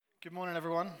Good morning,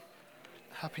 everyone.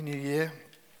 Happy New Year.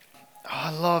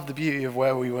 I love the beauty of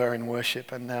where we were in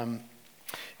worship, and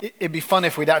it'd be fun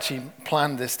if we'd actually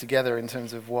planned this together in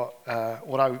terms of what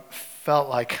I felt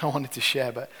like I wanted to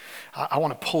share, but I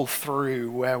want to pull through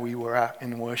where we were at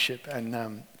in worship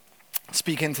and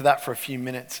speak into that for a few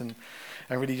minutes, and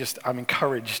really just I'm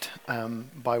encouraged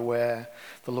by where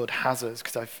the Lord has us,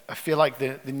 because I feel like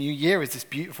the new year is this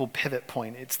beautiful pivot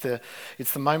point. It's the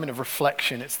moment of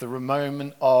reflection. It's the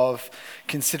moment of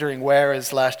considering where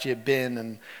has last year been,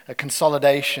 and a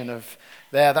consolidation of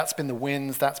that's been the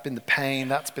wins, that's been the pain,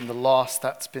 that's been the loss,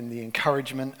 that's been the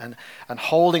encouragement, and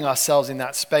holding ourselves in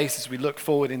that space as we look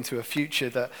forward into a future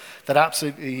that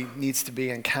absolutely needs to be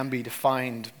and can be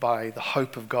defined by the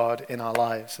hope of God in our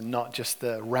lives, and not just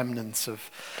the remnants of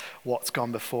what's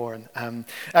gone before. And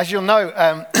as you'll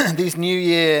know, these New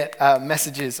Year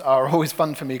messages are always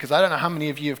fun for me, because I don't know how many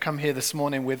of you have come here this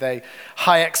morning with a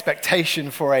high expectation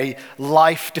for a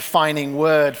life-defining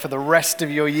word for the rest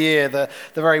of your year. The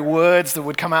very words that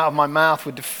would come out of my mouth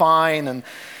would define, and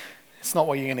it's not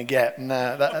what you're going to get. And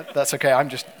that's okay. I'm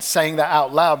just saying that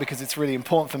out loud because it's really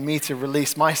important for me to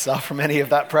release myself from any of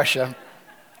that pressure,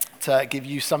 to give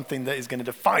you something that is going to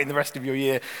define the rest of your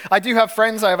year. I do have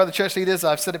friends, I have other church leaders,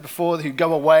 I've said it before, who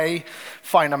go away,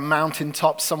 find a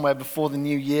mountaintop somewhere before the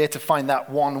new year to find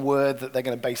that one word that they're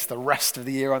going to base the rest of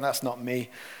the year on. That's not me.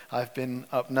 I've been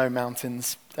up no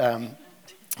mountains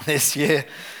this year,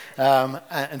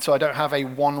 and so I don't have a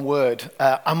one word.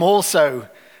 I'm also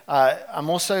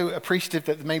appreciative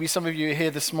that maybe some of you are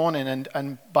here this morning,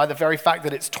 and by the very fact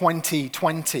that it's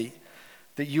 2020,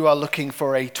 that you are looking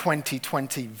for a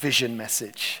 2020 vision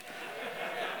message.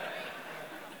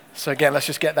 So again, let's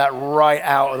just get that right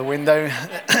out of the window.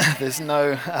 There's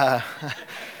no, I'm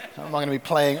not going to be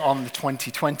playing on the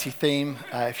 2020 theme.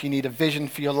 If you need a vision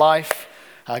for your life,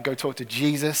 go talk to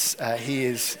Jesus. He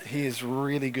is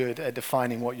really good at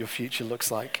defining what your future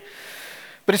looks like.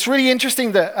 But it's really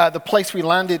interesting that the place we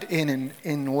landed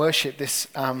in worship, this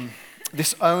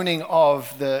owning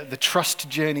of the trust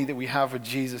journey that we have with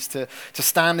Jesus, to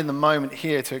stand in the moment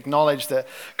here, to acknowledge that,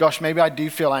 gosh, maybe I do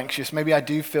feel anxious, maybe I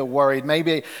do feel worried,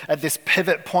 maybe at this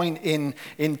pivot point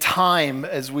in time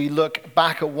as we look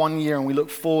back at one year and we look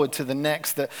forward to the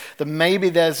next, that maybe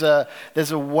there's a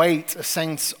weight, a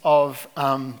sense of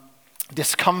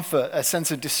discomfort, a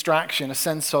sense of distraction, a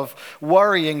sense of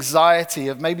worry, anxiety,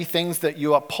 of maybe things that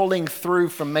you are pulling through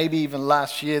from maybe even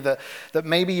last year that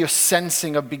maybe you're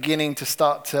sensing are beginning to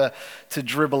start to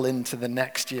dribble into the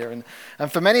next year.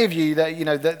 And for many of you,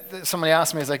 that somebody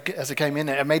asked me as I came in,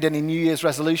 I made any New Year's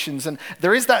resolutions, and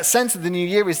there is that sense of the new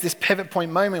year is this pivot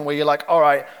point moment where you're like, all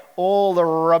right, all the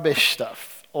rubbish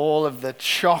stuff, all of the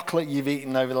chocolate you've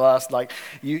eaten over the last,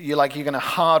 you're going to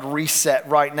hard reset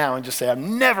right now and just say,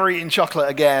 I'm never eating chocolate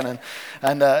again.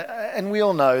 And we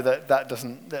all know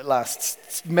that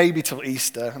lasts maybe till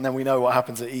Easter, and then we know what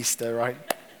happens at Easter, right?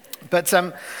 But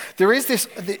there is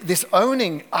this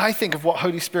owning, I think, of what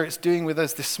Holy Spirit's doing with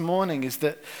us this morning, is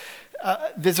that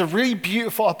there's a really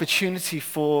beautiful opportunity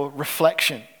for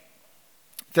reflection.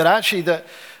 That actually,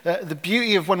 the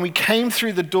beauty of when we came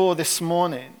through the door this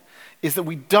morning is that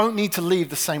we don't need to leave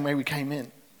the same way we came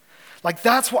in.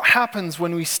 That's what happens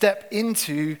when we step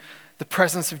into the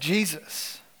presence of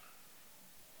Jesus.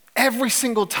 Every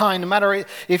single time, no matter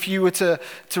if you were to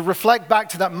reflect back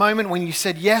to that moment when you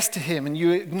said yes to him and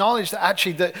you acknowledged that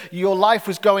actually that your life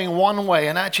was going one way,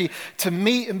 and actually to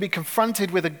meet and be confronted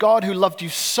with a God who loved you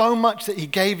so much that he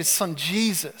gave his son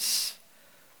Jesus,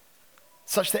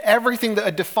 such that everything that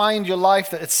had defined your life,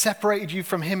 that had separated you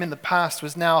from him in the past,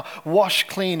 was now washed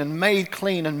clean and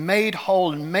made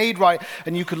whole and made right.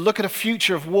 And you could look at a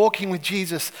future of walking with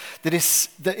Jesus that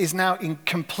is now in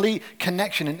complete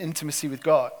connection and intimacy with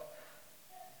God.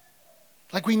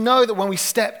 We know that when we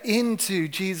step into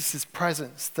Jesus'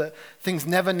 presence, that things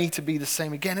never need to be the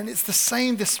same again. And it's the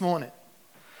same this morning.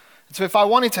 So if I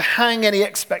wanted to hang any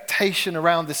expectation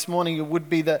around this morning, it would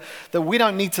be that we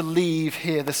don't need to leave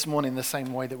here this morning the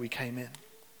same way that we came in.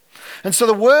 And so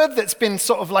the word that's been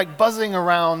sort of buzzing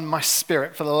around my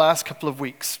spirit for the last couple of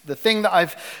weeks, the thing that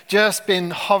I've just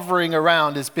been hovering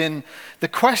around, has been the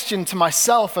question to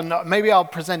myself, and maybe I'll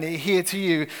present it here to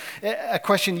you, a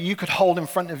question you could hold in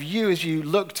front of you as you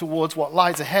look towards what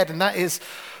lies ahead, and that is,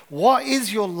 what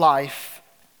is your life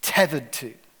tethered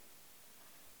to?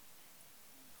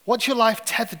 What's your life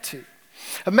tethered to?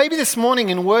 And maybe this morning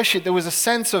in worship, there was a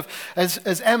sense of,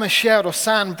 as Emma shared or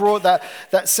San brought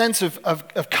that sense of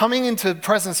coming into the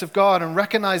presence of God and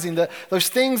recognizing that those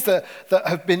things that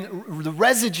have been the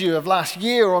residue of last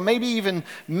year or maybe even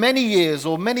many years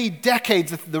or many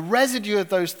decades, the residue of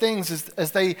those things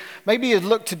as they maybe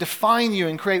look to define you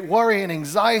and create worry and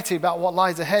anxiety about what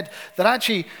lies ahead, that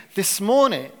actually this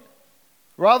morning,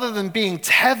 rather than being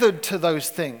tethered to those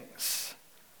things,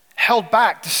 held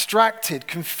back, distracted,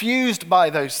 confused by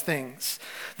those things,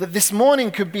 that this morning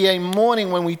could be a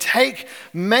morning when we take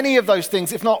many of those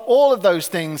things, if not all of those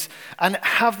things, and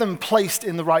have them placed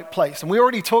in the right place. And we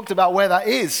already talked about where that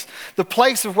is. The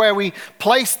place of where we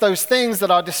place those things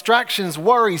that are distractions,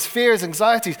 worries, fears,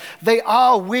 anxieties, they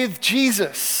are with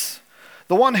Jesus,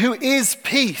 the one who is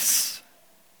peace.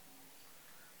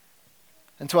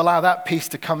 And to allow that peace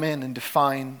to come in and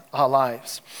define our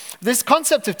lives. This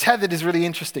concept of tethered is really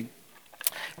interesting.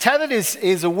 Tethered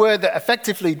is a word that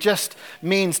effectively just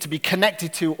means to be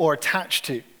connected to or attached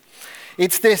to.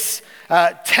 It's this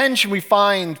tension we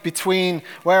find between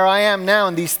where I am now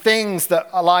and these things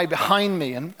that lie behind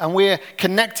me. And we're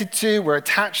connected to, we're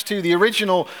attached to. The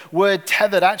original word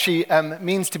tethered actually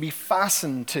means to be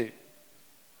fastened to.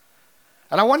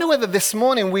 And I wonder whether this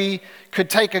morning we could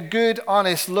take a good,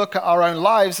 honest look at our own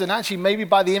lives and actually maybe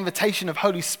by the invitation of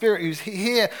Holy Spirit who's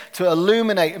here to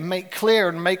illuminate and make clear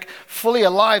and make fully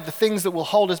alive the things that will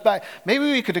hold us back,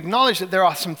 maybe we could acknowledge that there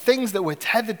are some things that we're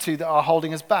tethered to that are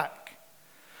holding us back.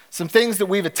 Some things that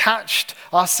we've attached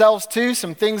ourselves to,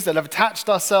 some things that have attached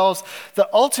ourselves that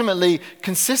ultimately,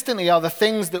 consistently are the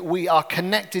things that we are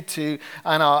connected to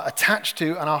and are attached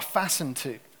to and are fastened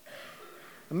to.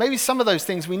 And maybe some of those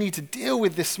things we need to deal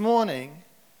with this morning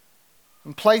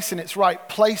and place in its right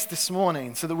place this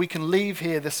morning so that we can leave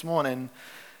here this morning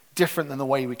different than the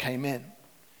way we came in.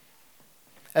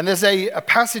 And there's a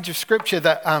passage of scripture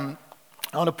that I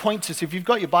want to point to. So if you've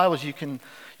got your Bibles, you can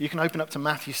open up to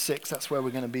Matthew 6. That's where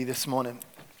we're going to be this morning.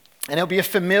 And it'll be a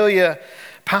familiar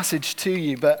passage to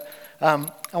you, but I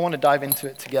want to dive into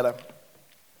it together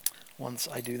once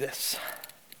I do this.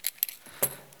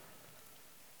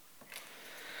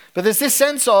 But there's this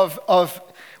sense of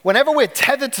whenever we're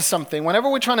tethered to something, whenever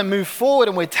we're trying to move forward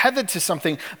and we're tethered to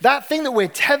something, that thing that we're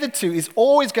tethered to is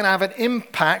always going to have an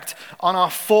impact on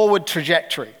our forward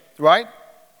trajectory, right?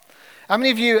 How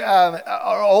many of you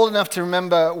are old enough to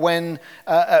remember when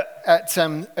at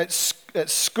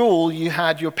school you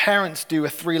had your parents do a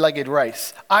three-legged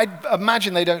race? I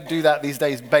imagine they don't do that these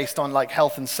days based on like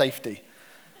health and safety.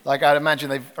 Like I'd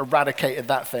imagine they've eradicated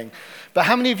that thing. But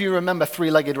how many of you remember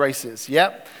three-legged races?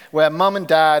 Yep. Where mum and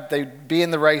dad, they'd be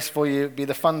in the race for you, it'd be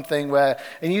the fun thing and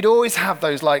you'd always have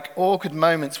those like awkward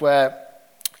moments where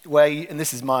you, and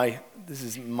this is my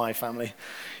family.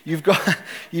 You've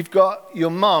got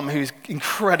your mum who's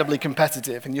incredibly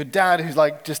competitive and your dad who's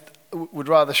like just would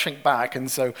rather shrink back. And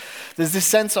so there's this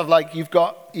sense of like you've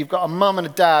got a mum and a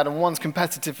dad and one's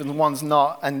competitive and one's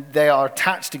not, and they are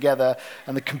attached together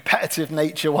and the competitive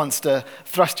nature wants to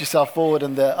thrust yourself forward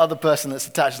and the other person that's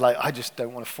attached is like, I just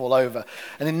don't want to fall over.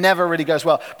 And it never really goes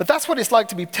well. But that's what it's like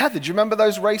to be tethered. Do you remember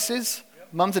those races?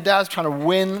 Mums and dads trying to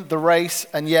win the race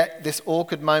and yet this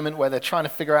awkward moment where they're trying to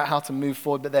figure out how to move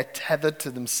forward but they're tethered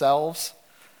to themselves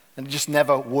and it just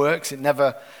never works. It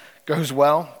never goes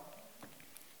well.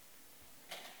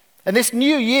 And this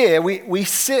new year, we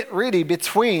sit really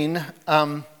between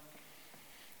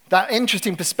that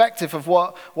interesting perspective of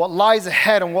what lies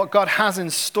ahead and what God has in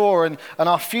store and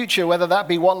our future, whether that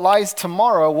be what lies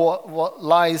tomorrow, what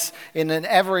lies in an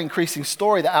ever-increasing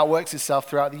story that outworks itself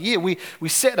throughout the year. We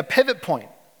sit at a pivot point.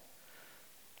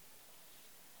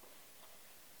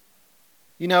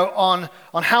 You know,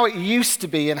 on how it used to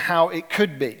be and how it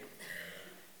could be.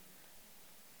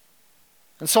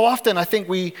 And so often, I think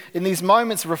in these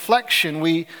moments of reflection,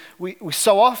 we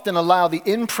so often allow the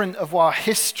imprint of our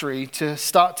history to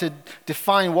start to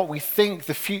define what we think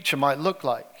the future might look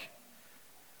like.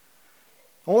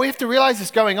 And what we have to realize is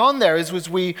going on there is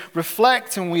as we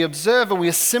reflect and we observe and we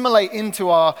assimilate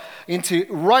into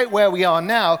right where we are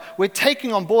now, we're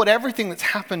taking on board everything that's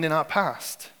happened in our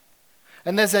past.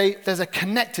 And there's a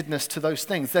connectedness to those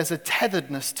things. There's a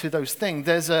tetheredness to those things.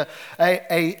 There's a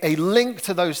link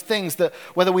to those things that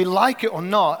whether we like it or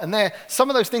not, and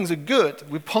some of those things are good.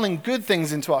 We're pulling good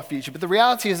things into our future. But the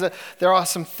reality is that there are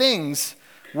some things,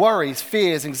 worries,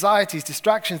 fears, anxieties,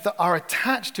 distractions that are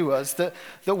attached to us that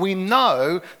we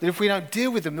know that if we don't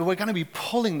deal with them, that we're going to be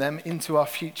pulling them into our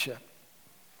future.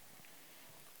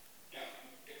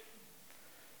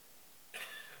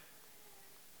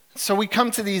 So we come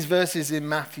to these verses in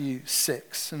Matthew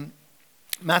 6, and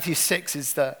Matthew 6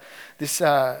 is this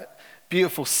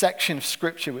beautiful section of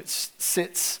Scripture which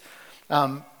sits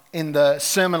in the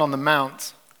Sermon on the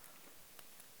Mount.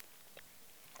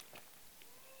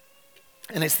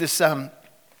 And it's this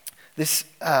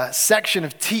section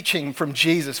of teaching from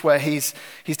Jesus where he's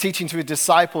teaching to his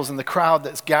disciples and the crowd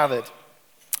that's gathered.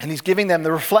 And he's giving them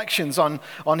the reflections on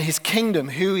his kingdom,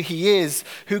 who he is,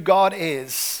 who God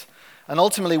is, and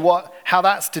ultimately how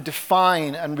that's to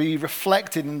define and be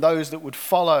reflected in those that would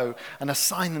follow and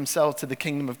assign themselves to the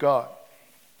kingdom of God.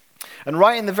 And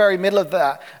right in the very middle of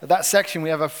that section, we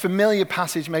have a familiar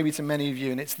passage maybe to many of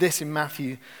you, and it's this in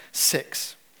Matthew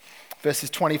 6,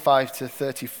 verses 25 to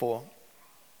 34.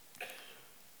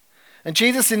 And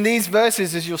Jesus, in these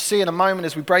verses, as you'll see in a moment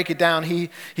as we break it down,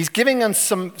 he's giving us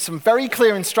some very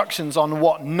clear instructions on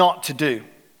what not to do.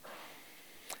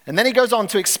 And then he goes on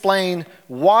to explain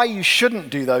why you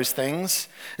shouldn't do those things.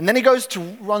 And then he goes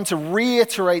on to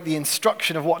reiterate the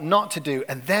instruction of what not to do.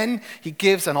 And then he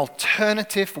gives an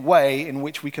alternative way in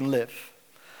which we can live.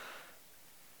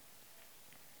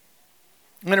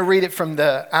 I'm going to read it from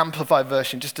the Amplified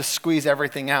version just to squeeze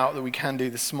everything out that we can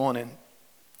do this morning.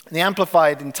 The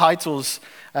Amplified entitles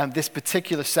this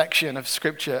particular section of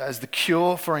Scripture as the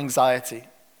cure for anxiety,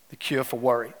 the cure for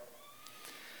worry.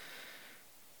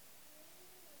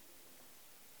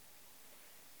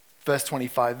 Verse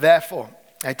 25, therefore,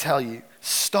 I tell you,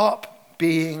 stop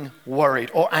being worried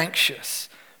or anxious,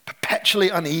 perpetually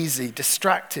uneasy,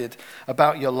 distracted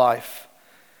about your life,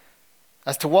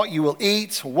 as to what you will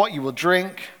eat or what you will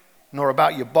drink, nor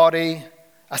about your body,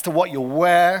 as to what you'll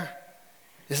wear.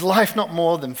 Is life not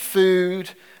more than food,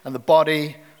 and the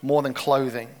body more than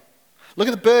clothing? Look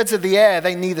at the birds of the air.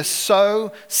 They neither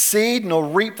sow seed nor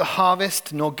reap the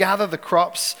harvest, nor gather the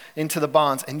crops into the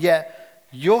barns. And yet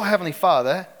your heavenly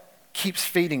Father keeps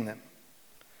feeding them.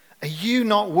 Are you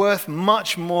not worth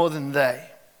much more than they?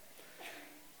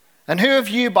 And who of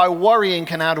you by worrying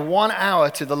can add 1 hour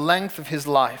to the length of his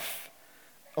life?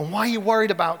 And why are you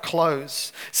worried about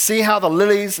clothes? See how the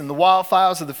lilies and the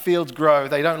wildflowers of the fields grow.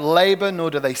 They don't labor, nor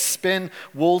do they spin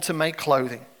wool to make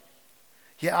clothing.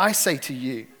 Yet I say to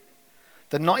you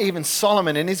that not even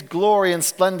Solomon in his glory and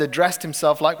splendor dressed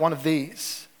himself like one of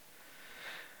these.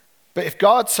 But if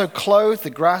God so clothed the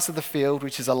grass of the field,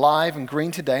 which is alive and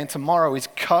green today, and tomorrow is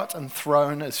cut and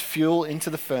thrown as fuel into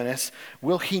the furnace,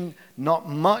 will he not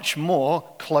much more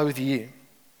clothe you,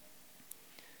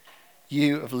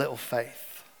 you of little faith?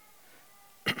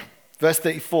 Verse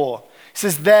 34, he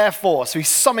says, therefore, so he's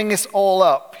summing this all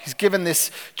up. He's given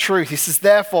this truth. He says,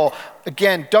 therefore,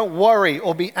 again, don't worry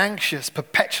or be anxious,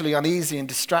 perpetually uneasy and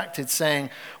distracted,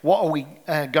 saying, what are we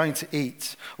going to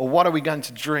eat? Or what are we going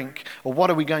to drink? Or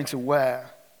what are we going to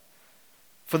wear?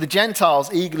 For the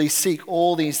Gentiles eagerly seek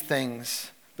all these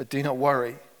things, but do not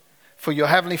worry. For your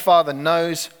heavenly Father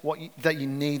knows that you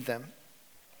need them.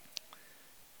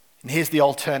 And here's the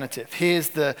alternative.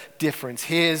 Here's the difference.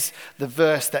 Here's the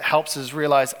verse that helps us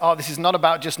realize, this is not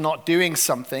about just not doing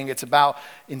something. It's about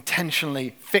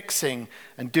intentionally fixing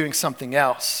and doing something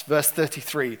else. Verse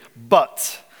 33,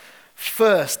 but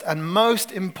first and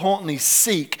most importantly,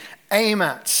 seek, aim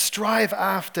at, strive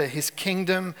after his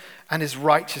kingdom and his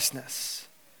righteousness.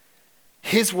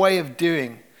 His way of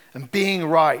doing and being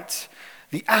right,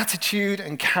 the attitude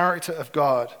and character of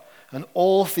God, and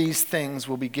all these things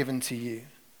will be given to you.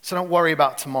 So don't worry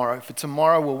about tomorrow, for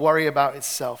tomorrow will worry about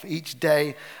itself. Each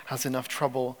day has enough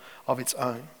trouble of its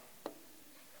own.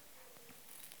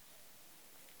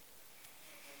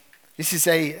 This is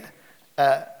a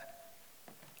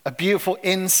beautiful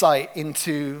insight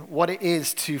into what it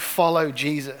is to follow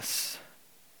Jesus.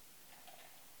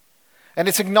 And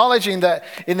it's acknowledging that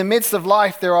in the midst of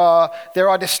life there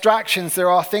are distractions, there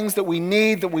are things that we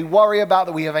need, that we worry about,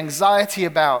 that we have anxiety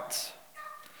about.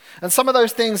 And some of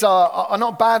those things are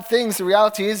not bad things. The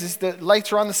reality is that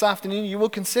later on this afternoon, you will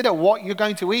consider what you're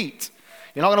going to eat.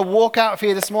 You're not going to walk out of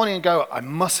here this morning and go, I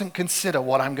mustn't consider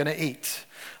what I'm going to eat.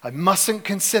 I mustn't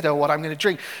consider what I'm going to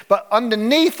drink. But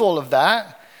underneath all of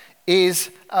that is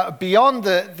beyond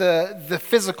the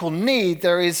physical need,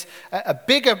 there is a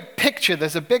bigger picture,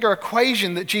 there's a bigger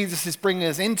equation that Jesus is bringing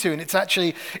us into, and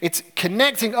it's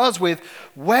connecting us with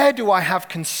where do I have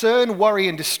concern, worry,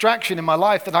 and distraction in my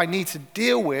life that I need to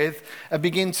deal with and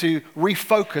begin to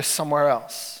refocus somewhere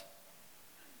else.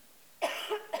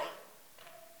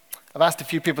 I've asked a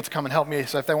few people to come and help me,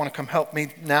 so if they want to come help me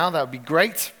now, that would be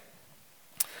great.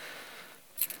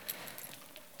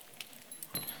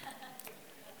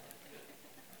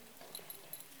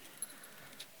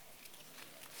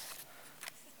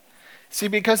 See,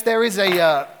 because there is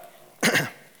there's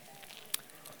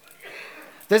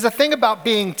a thing about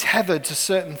being tethered to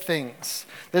certain things.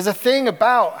 There's a thing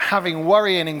about having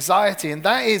worry and anxiety, and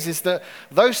that is that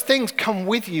those things come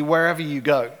with you wherever you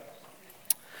go.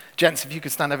 Gents, if you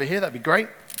could stand over here, that'd be great.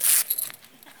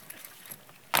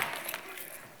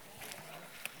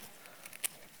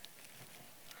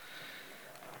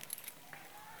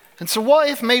 And so what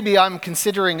if maybe I'm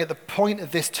considering at the point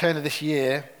of this turn of this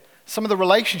year, some of the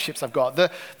relationships I've got,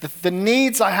 the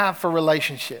needs I have for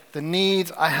relationship, the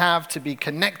needs I have to be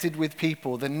connected with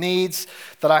people, the needs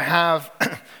that I have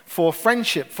for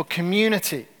friendship, for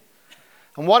community.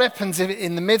 And what happens if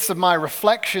in the midst of my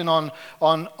reflection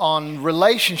on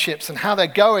relationships and how they're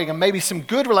going, and maybe some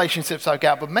good relationships I've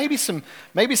got, but maybe some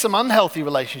unhealthy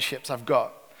relationships I've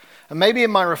got. And maybe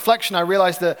in my reflection, I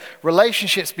realize that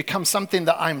relationships become something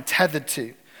that I'm tethered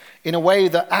to in a way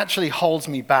that actually holds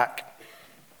me back.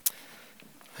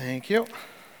 Thank you.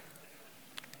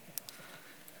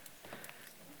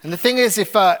 And the thing is,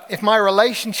 if my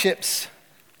relationships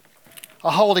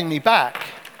are holding me back,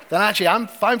 then actually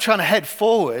if I'm trying to head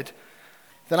forward,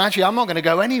 then actually I'm not going to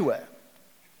go anywhere.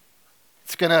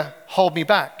 It's going to hold me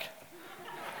back.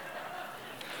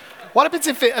 What happens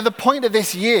if at the point of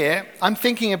this year, I'm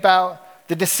thinking about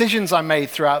the decisions I made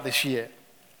throughout this year?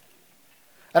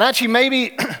 And actually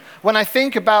maybe when I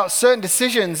think about certain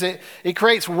decisions, it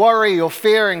creates worry or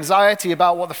fear, anxiety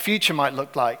about what the future might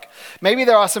look like. Maybe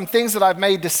there are some things that I've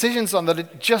made decisions on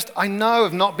that I know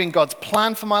have not been God's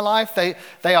plan for my life.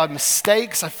 They are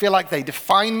mistakes. I feel like they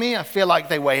define me. I feel like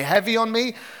they weigh heavy on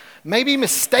me. Maybe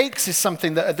mistakes is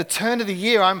something that at the turn of the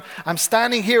year, I'm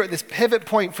standing here at this pivot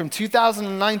point from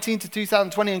 2019 to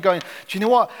 2020 and going, do you know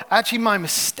what? Actually, my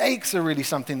mistakes are really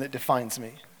something that defines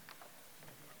me.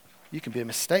 You can be a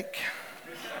mistake.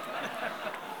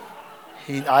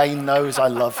 I knows I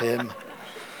love him.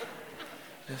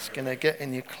 Just going to get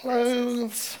in your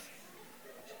clothes.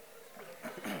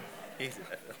 I'll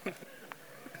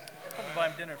buy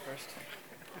him dinner first.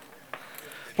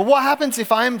 But what happens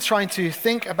if I'm trying to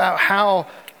think about how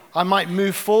I might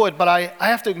move forward, but I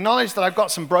have to acknowledge that I've got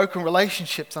some broken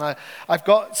relationships and I've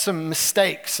got some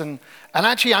mistakes, and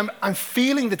actually I'm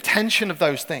feeling the tension of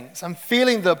those things. I'm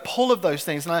feeling the pull of those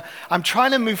things, and I'm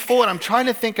trying to move forward. I'm trying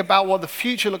to think about what the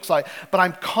future looks like, but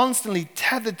I'm constantly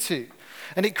tethered to.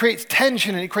 And it creates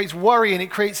tension, and it creates worry, and it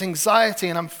creates anxiety,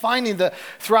 and I'm finding that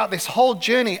throughout this whole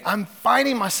journey, I'm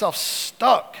finding myself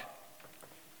stuck.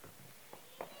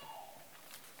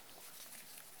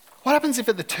 What happens if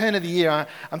at the turn of the year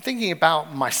I'm thinking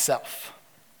about myself?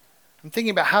 I'm thinking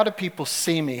about how do people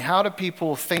see me? How do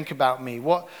people think about me?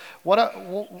 Do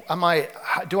I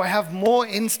have more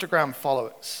Instagram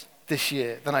followers this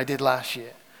year than I did last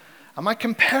year? Am I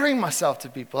comparing myself to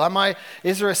people?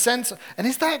 Is there a sense, and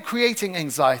is that creating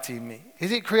anxiety in me?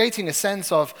 Is it creating a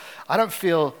sense of, I don't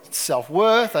feel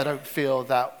self-worth, I don't feel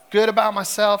that good about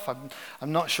myself,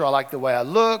 I'm not sure I like the way I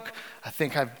look, I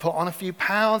think I've put on a few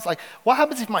pounds. Like, what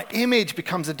happens if my image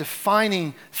becomes a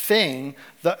defining thing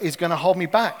that is going to hold me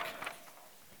back?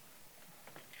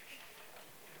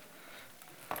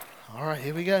 All right,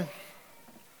 here we go.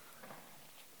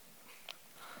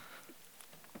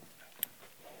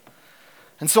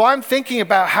 And so I'm thinking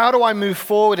about, how do I move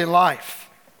forward in life?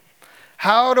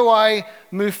 How do I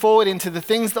move forward into the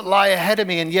things that lie ahead of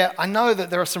me? And yet I know that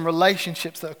there are some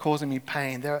relationships that are causing me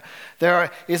pain.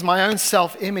 There is my own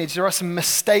self-image. There are some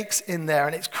mistakes in there,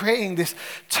 and it's creating this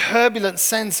turbulent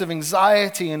sense of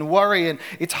anxiety and worry, and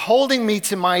it's holding me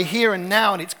to my here and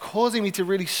now, and it's causing me to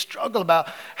really struggle about,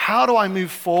 how do I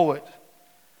move forward?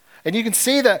 And you can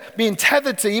see that being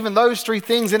tethered to even those three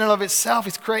things in and of itself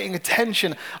is creating a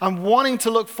tension. I'm wanting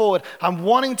to look forward. I'm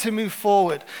wanting to move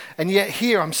forward. And yet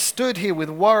here, I'm stood here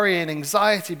with worry and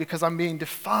anxiety because I'm being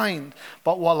defined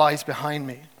by what lies behind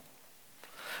me.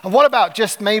 And what about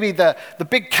just maybe the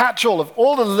big catch-all of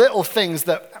all the little things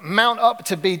that mount up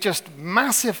to be just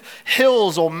massive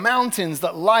hills or mountains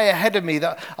that lie ahead of me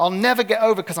that I'll never get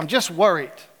over because I'm just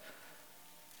worried?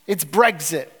 It's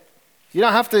Brexit. You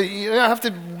don't have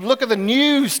to look at the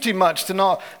news too much to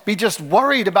not be just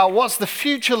worried about what's the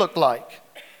future look like.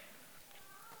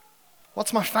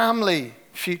 What's my family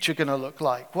future going to look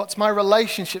like? What's my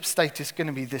relationship status going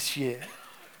to be this year?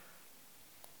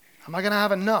 Am I going to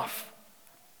have enough?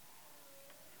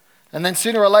 And then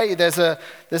sooner or later,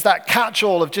 there's that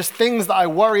catch-all of just things that I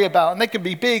worry about. And they can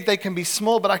be big, they can be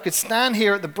small, but I could stand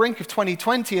here at the brink of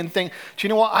 2020 and think, do you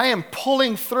know what? I am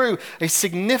pulling through a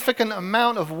significant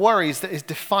amount of worries that is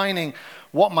defining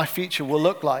what my future will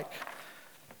look like.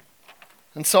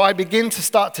 And so I begin to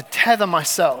start to tether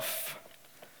myself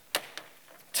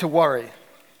to worry.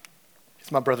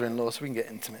 It's my brother-in-law, so we can get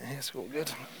intimate here. It's all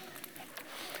good.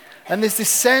 And there's this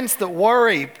sense that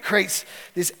worry creates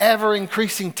this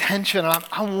ever-increasing tension.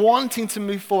 I'm wanting to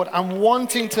move forward.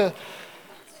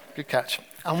 Good catch.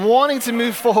 I'm wanting to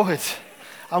move forward.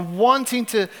 I'm wanting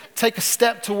to take a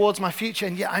step towards my future,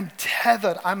 and yet I'm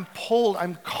tethered, I'm pulled,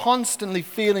 I'm constantly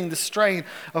feeling the strain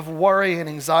of worry and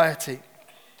anxiety.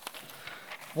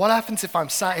 What happens if I'm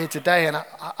sat here today and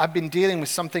I've been dealing with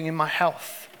something in my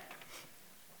health?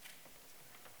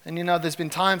 And there's been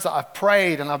times that I've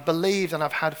prayed and I've believed and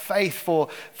I've had faith for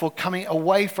coming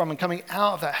away from and coming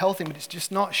out of that health thing, but it's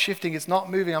just not shifting, it's not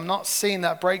moving, I'm not seeing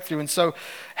that breakthrough. And so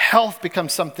health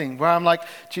becomes something where I'm like, do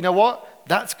you know what?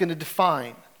 That's going to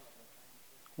define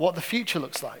what the future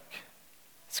looks like.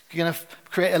 It's going to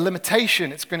create a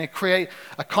limitation. It's going to create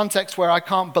a context where I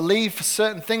can't believe for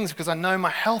certain things because I know my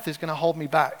health is going to hold me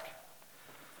back.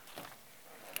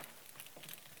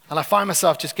 And I find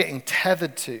myself just getting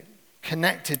tethered to,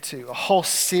 connected to a whole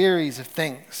series of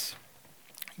things.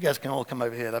 You guys can all come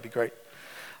over here, that'd be great.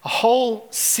 A whole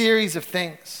series of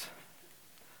things.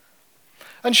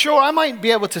 And sure, I might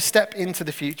be able to step into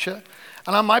the future,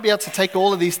 and I might be able to take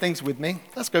all of these things with me.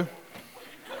 Let's go.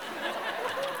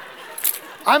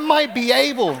 I might be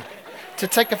able to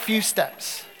take a few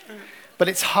steps, but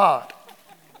it's hard.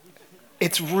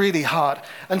 It's really hard.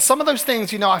 And some of those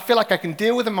things, I feel like I can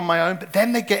deal with them on my own, but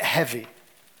then they get heavy.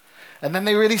 And then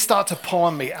they really start to pull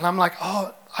on me. And I'm like,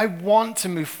 oh, I want to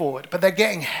move forward, but they're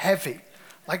getting heavy,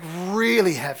 like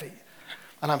really heavy.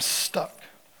 And I'm stuck.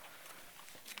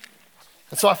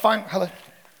 And so I find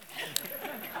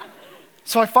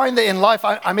that in life,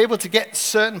 I'm able to get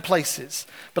certain places,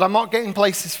 but I'm not getting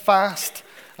places fast.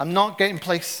 I'm not getting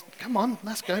places. Come on,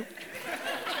 let's go.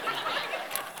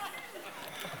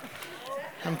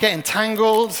 I'm getting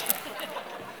tangled.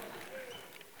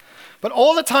 But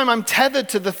all the time I'm tethered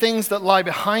to the things that lie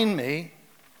behind me.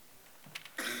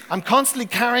 I'm constantly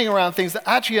carrying around things that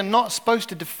actually are not supposed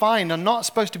to define, are not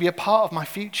supposed to be a part of my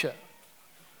future.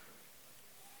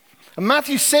 And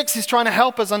Matthew 6 is trying to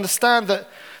help us understand that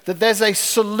there's a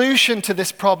solution to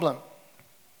this problem.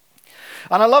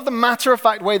 And I love the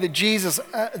matter-of-fact way that Jesus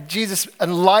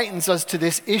enlightens us to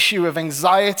this issue of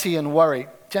anxiety and worry.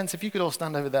 Gents, if you could all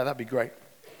stand over there, that'd be great.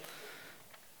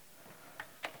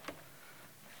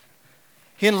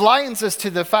 He enlightens us to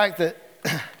the fact that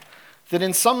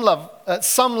at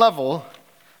some level,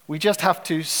 we just have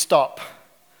to stop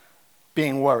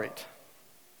being worried.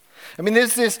 I mean,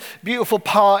 there's this beautiful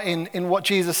part in what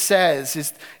Jesus says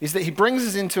is that he brings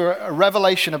us into a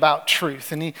revelation about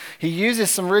truth. And he uses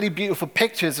some really beautiful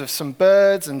pictures of some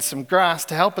birds and some grass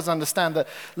to help us understand that,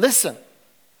 listen,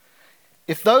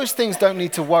 if those things don't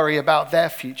need to worry about their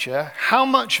future, how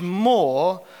much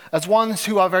more as ones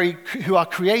who are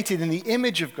created in the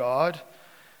image of God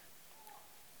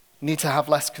need to have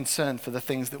less concern for the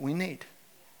things that we need.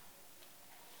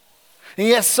 And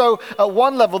yes, so at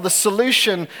one level, the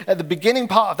solution at the beginning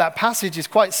part of that passage is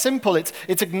quite simple. It's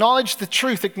acknowledge the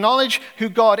truth, acknowledge who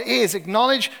God is,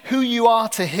 acknowledge who you are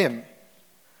to him.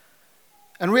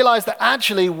 And realize that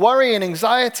actually worry and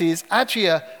anxiety is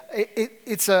actually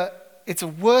it's a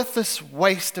worthless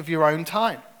waste of your own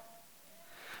time.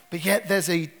 But yet there's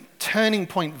a turning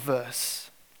point verse.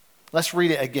 Let's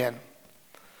read it again.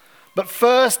 But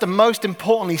first and most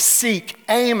importantly, seek,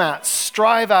 aim at,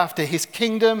 strive after his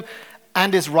kingdom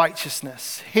and his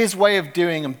righteousness, his way of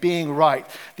doing and being right,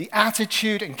 the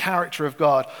attitude and character of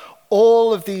God.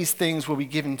 All of these things will be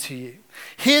given to you.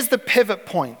 Here's the pivot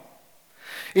point.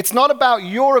 It's not about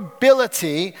your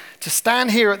ability to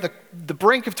stand here at the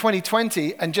brink of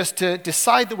 2020 and just to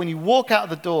decide that when you walk out of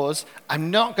the doors,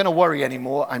 I'm not going to worry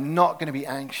anymore, I'm not going to be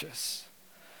anxious.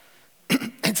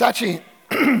 It's actually,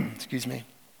 excuse me,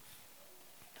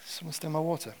 someone steal my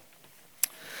water.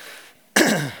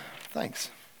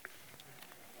 Thanks.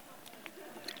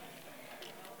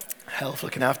 Health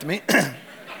looking after me.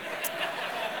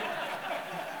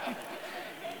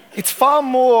 It's far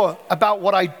more about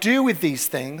what I do with these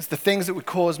things, the things that would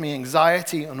cause me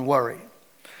anxiety and worry.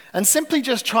 And simply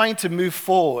just trying to move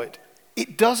forward,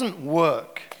 it doesn't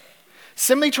work.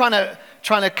 Simply trying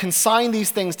to consign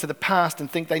these things to the past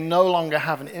and think they no longer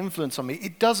have an influence on me,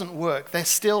 it doesn't work. I'm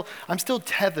still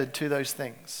tethered to those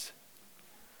things.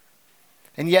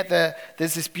 And yet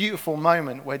there's this beautiful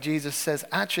moment where Jesus says,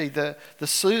 actually, the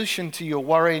solution to your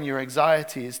worry and your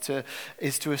anxiety is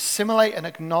to assimilate and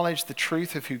acknowledge the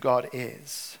truth of who God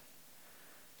is.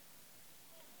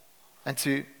 And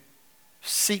to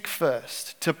seek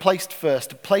first, to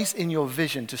place in your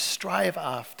vision, to strive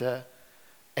after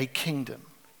a kingdom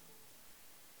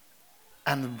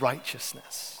and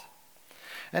righteousness.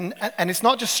 And it's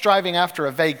not just striving after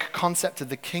a vague concept of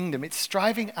the kingdom. It's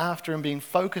striving after and being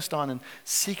focused on and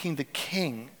seeking the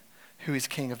king who is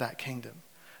king of that kingdom.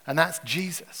 And that's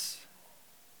Jesus.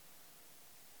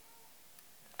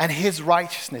 And his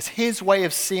righteousness, his way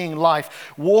of seeing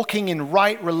life, walking in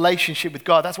right relationship with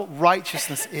God. That's what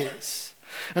righteousness is.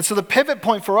 And so the pivot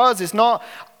point for us is not,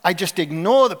 I just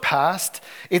ignore the past.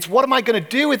 It's, what am I going to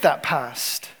do with that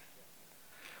past?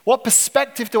 What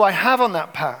perspective do I have on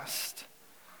that past?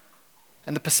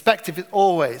 And the perspective is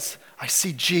always, I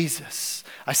see Jesus.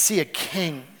 I see a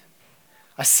king.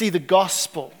 I see the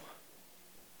gospel.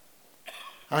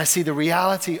 And I see the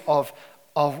reality of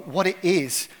what it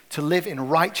is to live in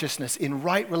righteousness, in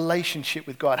right relationship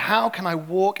with God. How can I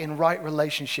walk in right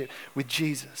relationship with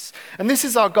Jesus? And this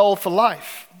is our goal for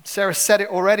life. Sarah said it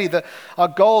already, that our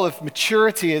goal of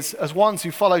maturity is, as ones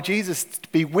who follow Jesus, to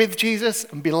be with Jesus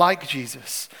and be like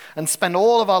Jesus and spend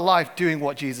all of our life doing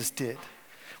what Jesus did.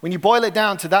 When you boil it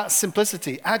down to that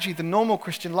simplicity, actually the normal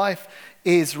Christian life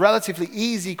is relatively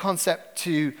easy concept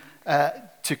to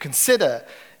consider.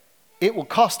 It will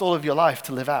cost all of your life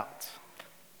to live out.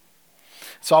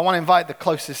 So I want to invite the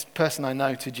closest person I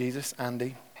know to Jesus,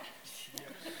 Andy.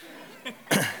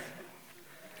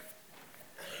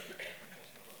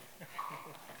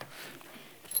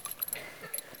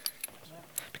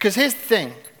 Because here's the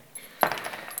thing.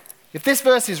 If this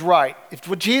verse is right, if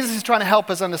what Jesus is trying to help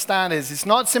us understand is, it's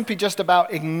not simply just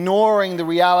about ignoring the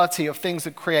reality of things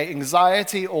that create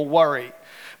anxiety or worry,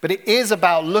 but it is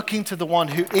about looking to the one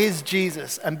who is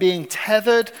Jesus and being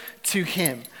tethered to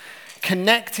him,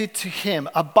 connected to him,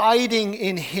 abiding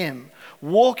in him,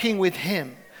 walking with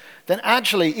him. Then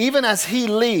actually, even as he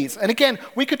leads, and again,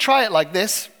 we could try it like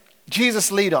this,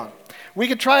 Jesus lead on. We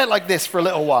could try it like this for a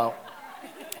little while.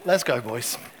 Let's go,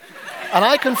 boys. And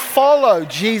I can follow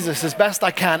Jesus as best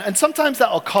I can. And sometimes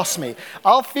that'll cost me.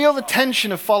 I'll feel the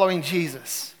tension of following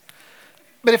Jesus.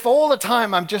 But if all the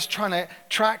time I'm just trying to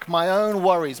track my own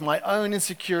worries, my own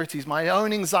insecurities, my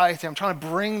own anxiety, I'm trying to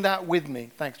bring that with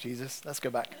me. Thanks, Jesus. Let's go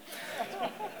back.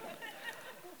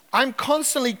 I'm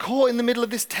constantly caught in the middle of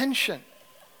this tension.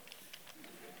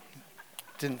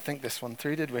 Didn't think this one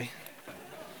through, did we?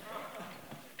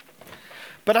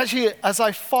 But actually, as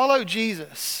I follow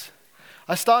Jesus,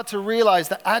 I start to realize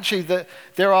that actually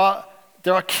there are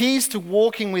keys to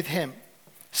walking with him.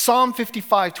 Psalm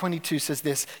 55:22 says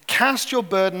this, "Cast your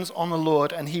burdens on the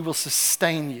Lord and he will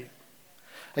sustain you."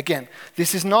 Again,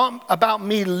 this is not about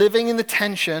me living in the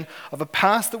tension of a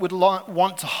past that would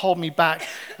want to hold me back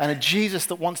and a Jesus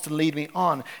that wants to lead me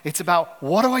on. It's about,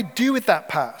 what do I do with that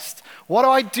past? What do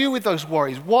I do with those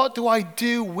worries? What do I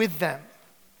do with them?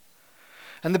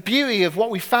 And the beauty of what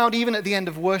we found even at the end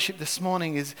of worship this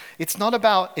morning is it's not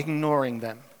about ignoring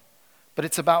them, but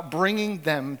it's about bringing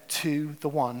them to the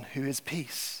one who is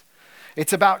peace.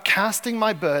 It's about casting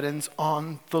my burdens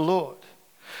on the Lord.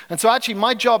 And so actually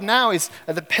my job now is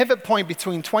at the pivot point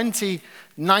between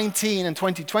 2019 and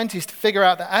 2020 is to figure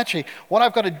out that actually what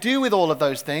I've got to do with all of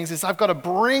those things is I've got to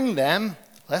bring them,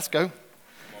 let's go.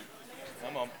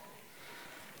 Come on.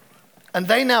 And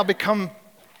they now become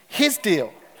his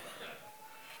deal.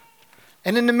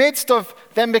 And in the midst of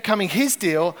them becoming his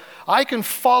deal, I can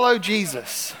follow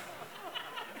Jesus.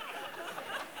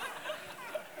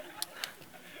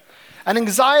 And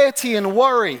anxiety and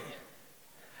worry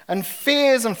and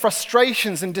fears and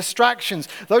frustrations and distractions,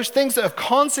 those things that have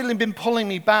constantly been pulling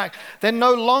me back, they're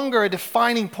no longer a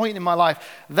defining point in my life.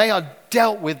 They are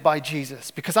dealt with by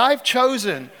Jesus. Because I've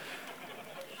chosen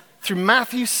through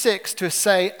Matthew 6 to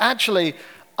say, actually,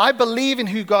 I believe in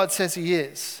who God says he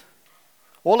is.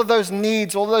 All of those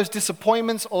needs, all those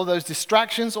disappointments, all those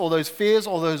distractions, all those fears,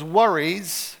 all those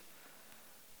worries,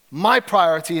 my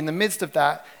priority in the midst of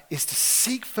that is to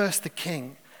seek first the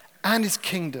King and his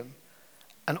kingdom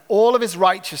and all of his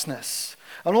righteousness.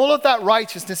 And all of that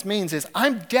righteousness means is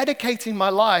I'm dedicating my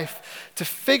life to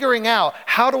figuring out,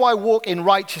 how do I walk in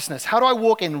righteousness? How do I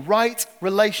walk in right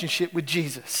relationship with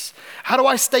Jesus? How do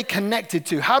I stay connected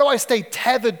to? How do I stay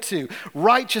tethered to?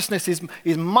 Righteousness is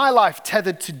my life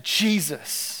tethered to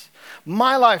Jesus.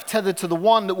 My life tethered to the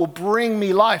one that will bring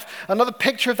me life. Another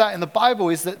picture of that in the Bible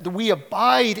is that we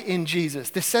abide in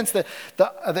Jesus. This sense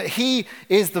that he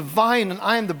is the vine and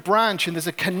I am the branch, and there's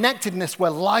a connectedness where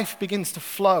life begins to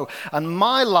flow. And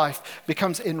my life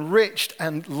becomes enriched,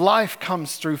 and life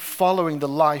comes through following the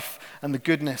life and the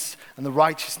goodness and the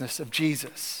righteousness of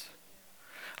Jesus.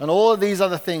 And all of these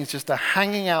other things just are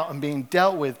hanging out and being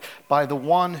dealt with by the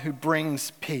one who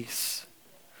brings peace.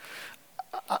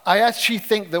 I actually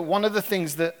think that one of the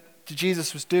things that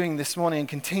Jesus was doing this morning and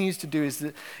continues to do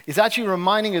is actually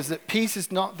reminding us that peace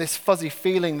is not this fuzzy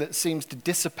feeling that seems to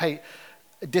dissipate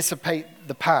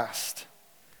the past.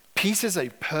 Peace is a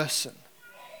person.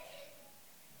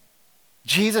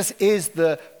 Jesus is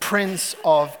the Prince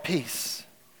of Peace.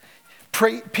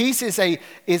 Peace is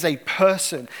a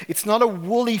person. It's not a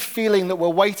woolly feeling that we're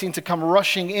waiting to come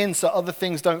rushing in so other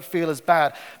things don't feel as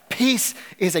bad. Peace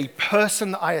is a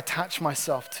person that I attach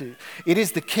myself to. It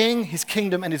is the King, his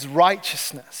kingdom, and his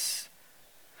righteousness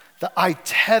that I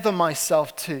tether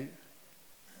myself to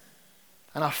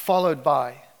and are followed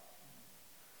by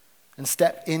and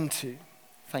step into.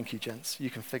 Thank you, gents. You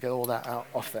can figure all that out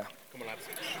off there. Come on, lads.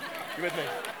 You with me?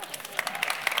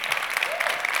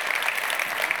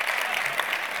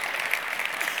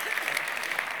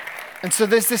 And so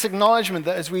there's this acknowledgement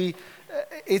that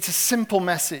it's a simple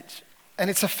message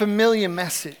and it's a familiar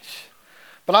message.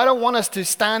 But I don't want us to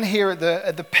stand here at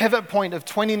the pivot point of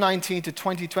 2019 to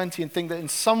 2020 and think that in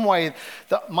some way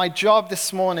that my job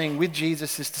this morning with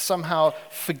Jesus is to somehow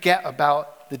forget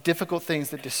about the difficult things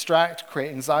that distract,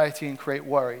 create anxiety, and create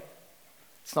worry.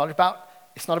 It's not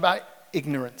about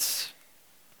ignorance.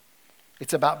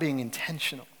 It's about being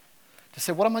intentional. To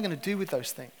say, what am I going to do with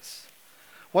those things?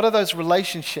 What are those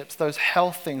relationships, those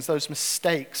health things, those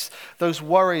mistakes, those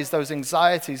worries, those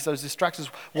anxieties, those distractions?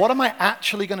 What am I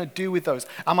actually going to do with those?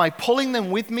 Am I pulling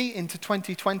them with me into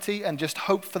 2020 and just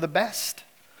hope for the best?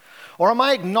 Or am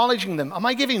I acknowledging them? Am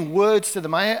I giving words to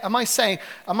them? Am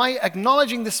I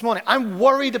acknowledging this morning, I'm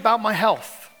worried about my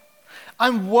health.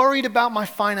 I'm worried about my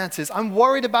finances. I'm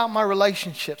worried about my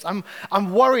relationships.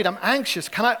 I'm worried, I'm anxious.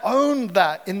 Can I own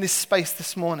that in this space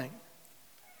this morning?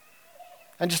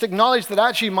 And just acknowledge that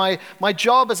actually my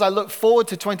job as I look forward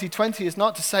to 2020 is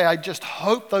not to say I just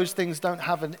hope those things don't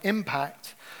have an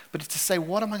impact, but it's to say,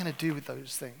 what am I going to do with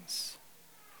those things?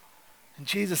 And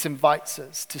Jesus invites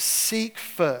us to seek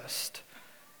first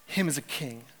him as a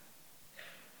king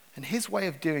and his way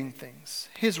of doing things,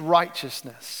 his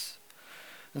righteousness.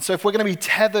 And so if we're going to be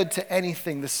tethered to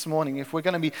anything this morning, if we're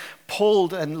going to be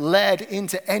pulled and led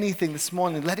into anything this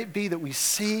morning, let it be that we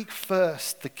seek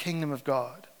first the kingdom of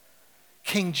God.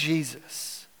 King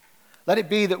Jesus. Let it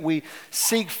be that we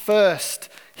seek first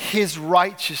his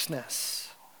righteousness,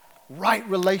 right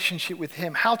relationship with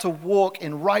him, how to walk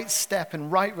in right step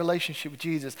and right relationship with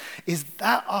Jesus. Is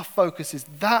that our focus? Is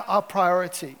that our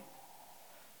priority?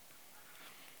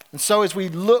 And so as we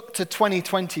look to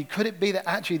 2020, could it be that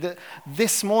actually that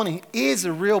this morning is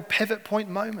a real pivot point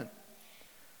moment?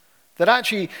 That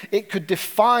actually it could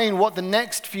define what the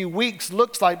next few weeks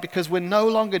looks like because we're no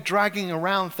longer dragging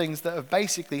around things that have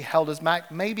basically held us back,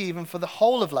 maybe even for the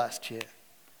whole of last year.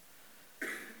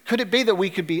 Could it be that we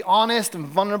could be honest and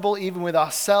vulnerable even with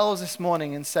ourselves this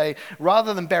morning and say,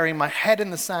 rather than burying my head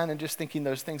in the sand and just thinking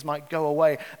those things might go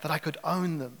away, that I could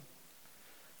own them.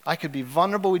 I could be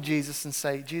vulnerable with Jesus and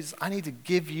say, Jesus, I need to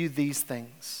give you these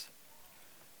things.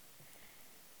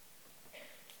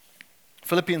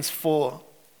 Philippians 4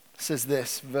 says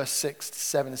this, verse 6 to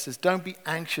 7, it says, don't be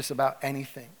anxious about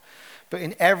anything, but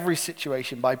in every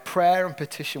situation, by prayer and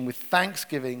petition, with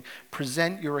thanksgiving,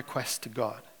 present your requests to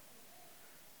God.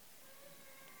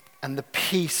 And the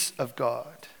peace of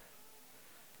God,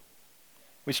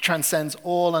 which transcends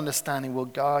all understanding, will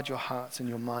guard your hearts and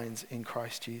your minds in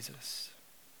Christ Jesus.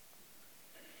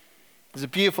 There's a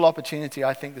beautiful opportunity,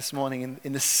 I think, this morning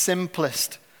in the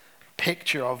simplest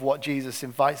picture of what Jesus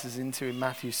invites us into in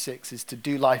Matthew 6 is to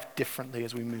do life differently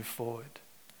as we move forward.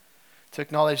 To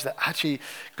acknowledge that actually,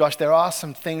 gosh, there are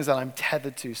some things that I'm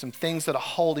tethered to, some things that are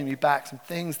holding me back, some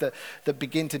things that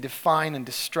begin to define and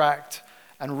distract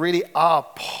and really are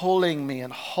pulling me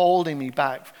and holding me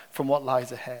back from what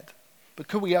lies ahead. But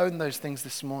could we own those things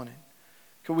this morning?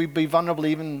 Could we be vulnerable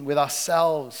even with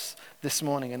ourselves this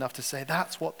morning enough to say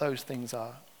that's what those things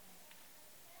are?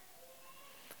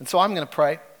 And so I'm going to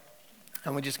pray.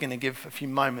 And we're just going to give a few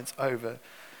moments over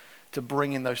to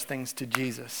bringing those things to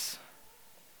Jesus.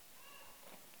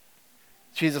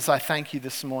 Jesus, I thank you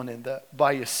this morning that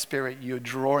by your Spirit, you're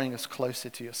drawing us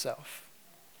closer to yourself.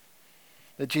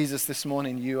 That Jesus, this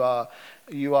morning, you are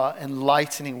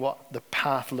enlightening what the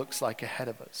path looks like ahead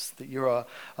of us. That you're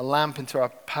a lamp into our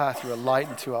path, you're a light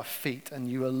into our feet, and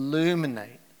you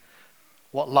illuminate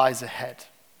what lies ahead.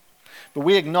 But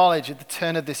we acknowledge at the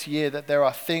turn of this year that there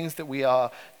are things that we are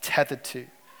tethered to,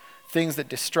 things that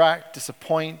distract,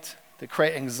 disappoint, that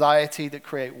create anxiety, that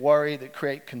create worry, that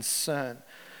create concern.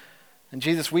 And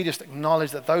Jesus, we just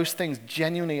acknowledge that those things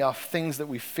genuinely are things that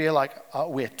we feel like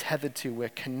we're tethered to, we're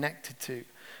connected to.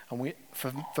 And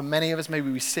for many of us, maybe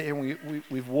we sit here and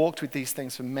we've walked with these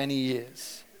things for many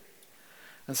years.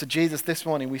 And so Jesus, this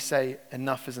morning we say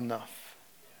enough is enough.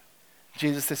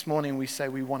 Jesus, this morning we say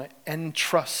we want to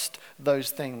entrust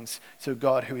those things to a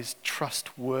God who is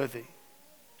trustworthy.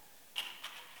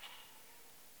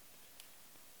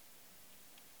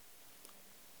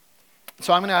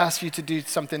 So I'm going to ask you to do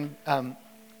something.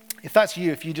 If that's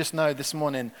you, if you just know this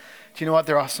morning, do you know what?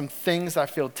 There are some things that I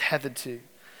feel tethered to.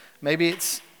 Maybe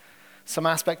it's some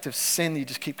aspect of sin that you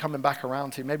just keep coming back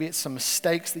around to. Maybe it's some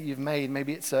mistakes that you've made.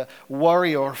 Maybe it's a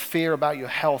worry or a fear about your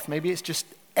health. Maybe it's just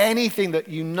anything that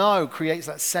you know creates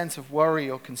that sense of worry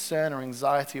or concern or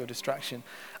anxiety or distraction.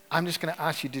 I'm just going to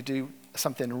ask you to do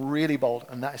something really bold,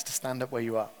 and that is to stand up where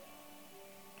you are.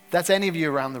 If that's any of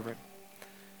you around the room,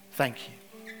 thank you.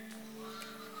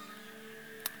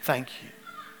 Thank you.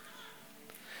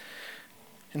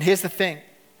 And here's the thing.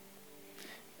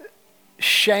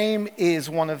 Shame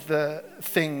is one of the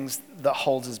things that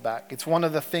holds us back. It's one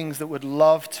of the things that would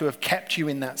love to have kept you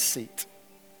in that seat.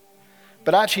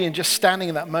 But actually, in just standing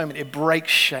in that moment, it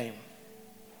breaks shame.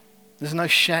 There's no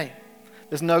shame.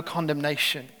 There's no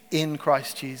condemnation in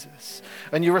Christ Jesus.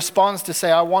 And your response to say,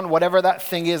 I want whatever that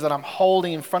thing is that I'm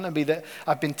holding in front of me that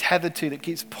I've been tethered to, that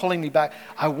keeps pulling me back,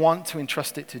 I want to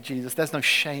entrust it to Jesus. There's no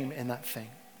shame in that thing.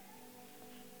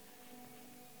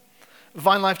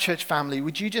 Vine Life Church family,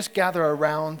 would you just gather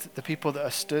around the people that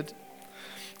are stood?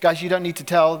 Guys, you don't need to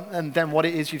tell them what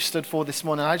it is you've stood for this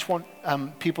morning. I just want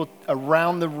people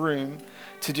around the room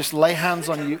to just lay hands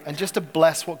on you and just to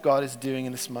bless what God is doing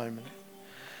in this moment.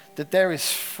 That there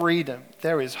is freedom,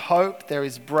 there is hope, there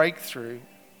is breakthrough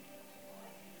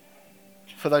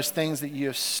for those things that you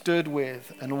have stood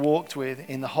with and walked with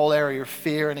in the whole area of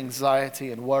fear and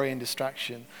anxiety and worry and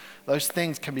distraction. Those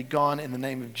things can be gone in the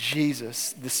name of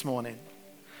Jesus this morning.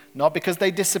 Not because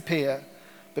they disappear,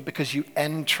 but because you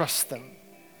entrust them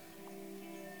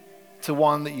to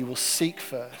one that you will seek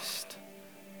first.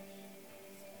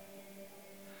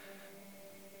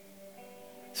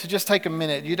 So just take a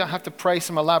minute. You don't have to pray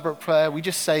some elaborate prayer. We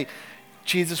just say,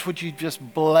 Jesus, would you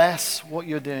just bless what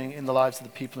you're doing in the lives of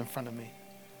the people in front of me?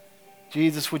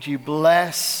 Jesus, would you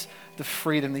bless the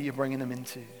freedom that you're bringing them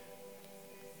into?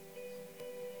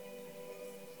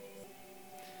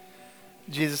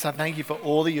 Jesus, I thank you for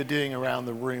all that you're doing around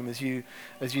the room as you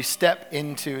step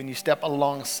into and you step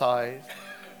alongside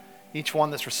each one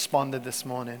that's responded this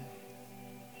morning.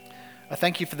 I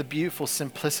thank you for the beautiful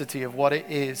simplicity of what it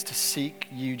is to seek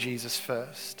you, Jesus,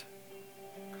 first.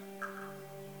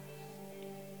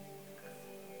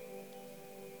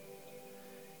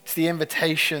 It's the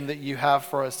invitation that you have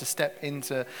for us to step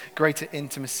into greater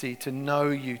intimacy, to know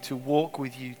you, to walk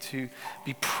with you, to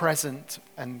be present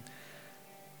and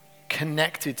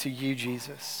connected to you,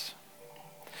 Jesus.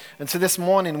 And so this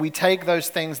morning, we take those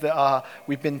things that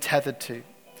we've been tethered to.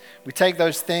 We take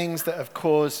those things that have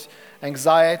caused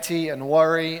anxiety and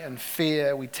worry and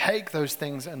fear. We take those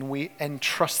things and we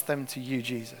entrust them to you,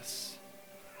 Jesus.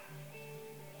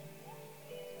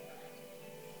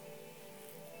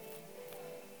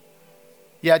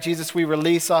 Yeah, Jesus, we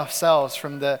release ourselves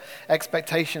from the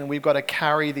expectation we've got to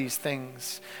carry these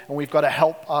things and we've got to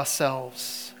help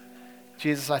ourselves.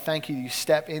 Jesus, I thank you. You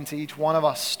step into each one of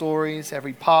our stories,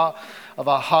 every part of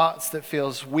our hearts that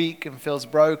feels weak and feels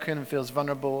broken and feels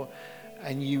vulnerable,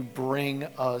 and you bring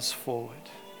us forward.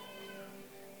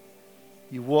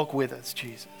 You walk with us,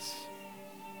 Jesus.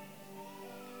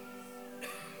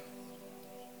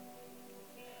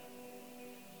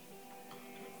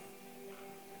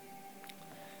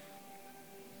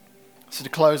 So to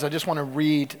close, I just want to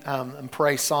read and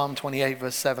pray Psalm 28,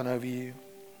 verse 7 over you.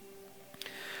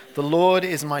 The Lord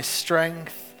is my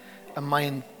strength and my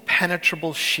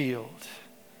impenetrable shield.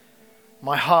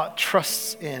 My heart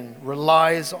trusts in,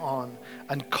 relies on,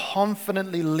 and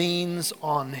confidently leans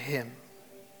on him.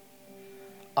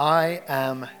 I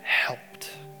am helped.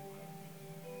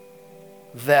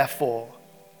 Therefore,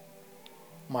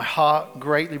 my heart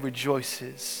greatly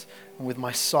rejoices, and with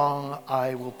my song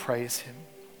I will praise him.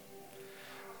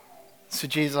 So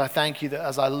Jesus, I thank you that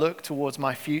as I look towards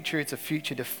my future, it's a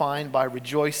future defined by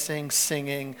rejoicing,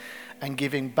 singing, and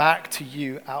giving back to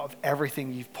you out of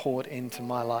everything you've poured into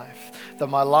my life. That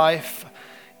my life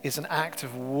is an act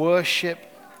of worship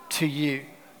to you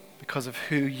because of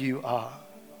who you are.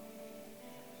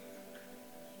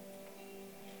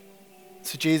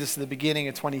 So Jesus, at the beginning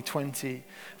of 2020,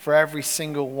 for every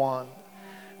single one,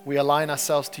 we align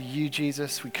ourselves to you,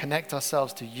 Jesus. We connect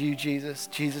ourselves to you, Jesus.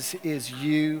 Jesus is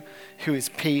you who is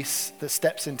peace that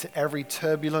steps into every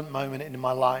turbulent moment in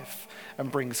my life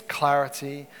and brings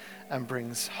clarity and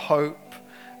brings hope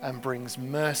and brings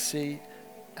mercy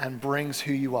and brings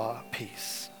who you are,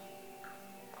 peace.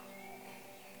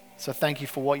 So thank you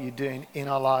for what you're doing in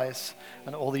our lives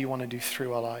and all that you want to do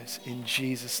through our lives. In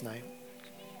Jesus' name,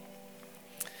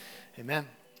 amen.